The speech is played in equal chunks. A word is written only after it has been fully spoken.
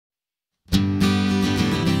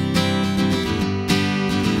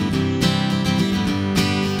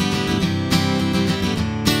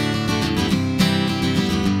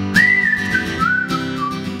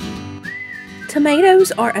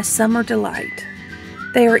Tomatoes are a summer delight.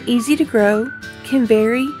 They are easy to grow, can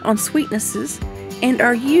vary on sweetnesses, and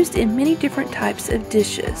are used in many different types of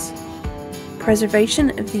dishes.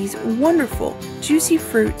 Preservation of these wonderful, juicy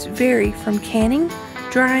fruits vary from canning,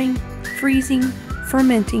 drying, freezing,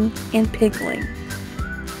 fermenting, and pickling.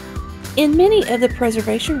 In many of the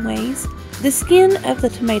preservation ways, the skin of the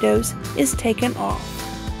tomatoes is taken off.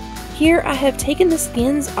 Here I have taken the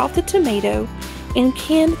skins off the tomato and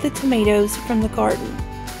canned the tomatoes from the garden.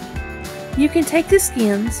 You can take the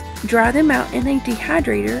skins, dry them out in a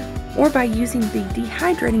dehydrator, or by using the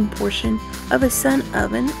dehydrating portion of a sun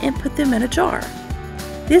oven and put them in a jar.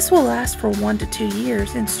 This will last for 1 to 2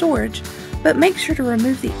 years in storage, but make sure to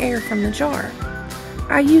remove the air from the jar.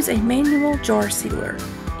 I use a manual jar sealer.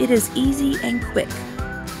 It is easy and quick.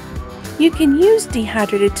 You can use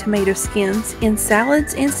dehydrated tomato skins in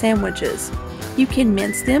salads and sandwiches. You can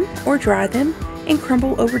mince them or dry them and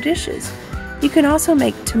crumble over dishes. You can also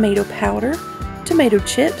make tomato powder, tomato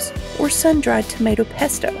chips, or sun-dried tomato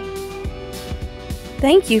pesto.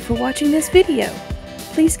 Thank you for watching this video.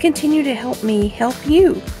 Please continue to help me help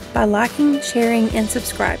you by liking, sharing, and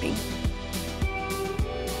subscribing.